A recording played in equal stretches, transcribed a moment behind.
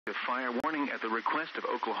a fire warning at the request of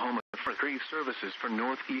Oklahoma Forestry Services for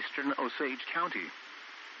northeastern Osage County.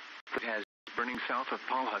 It has burning south of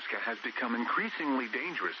Pawhuska has become increasingly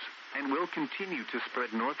dangerous and will continue to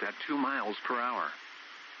spread north at 2 miles per hour.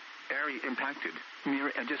 Area impacted,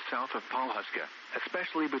 near and just south of Pawhuska,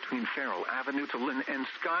 especially between Farrell Avenue to Lynn and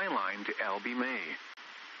Skyline to L.B. May.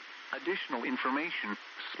 Additional information,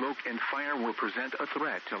 smoke and fire will present a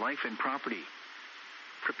threat to life and property.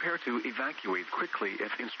 Prepare to evacuate quickly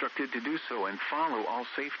if instructed to do so and follow all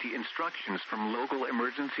safety instructions from local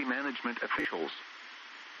emergency management officials.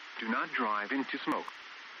 Do not drive into smoke.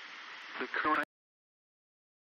 The current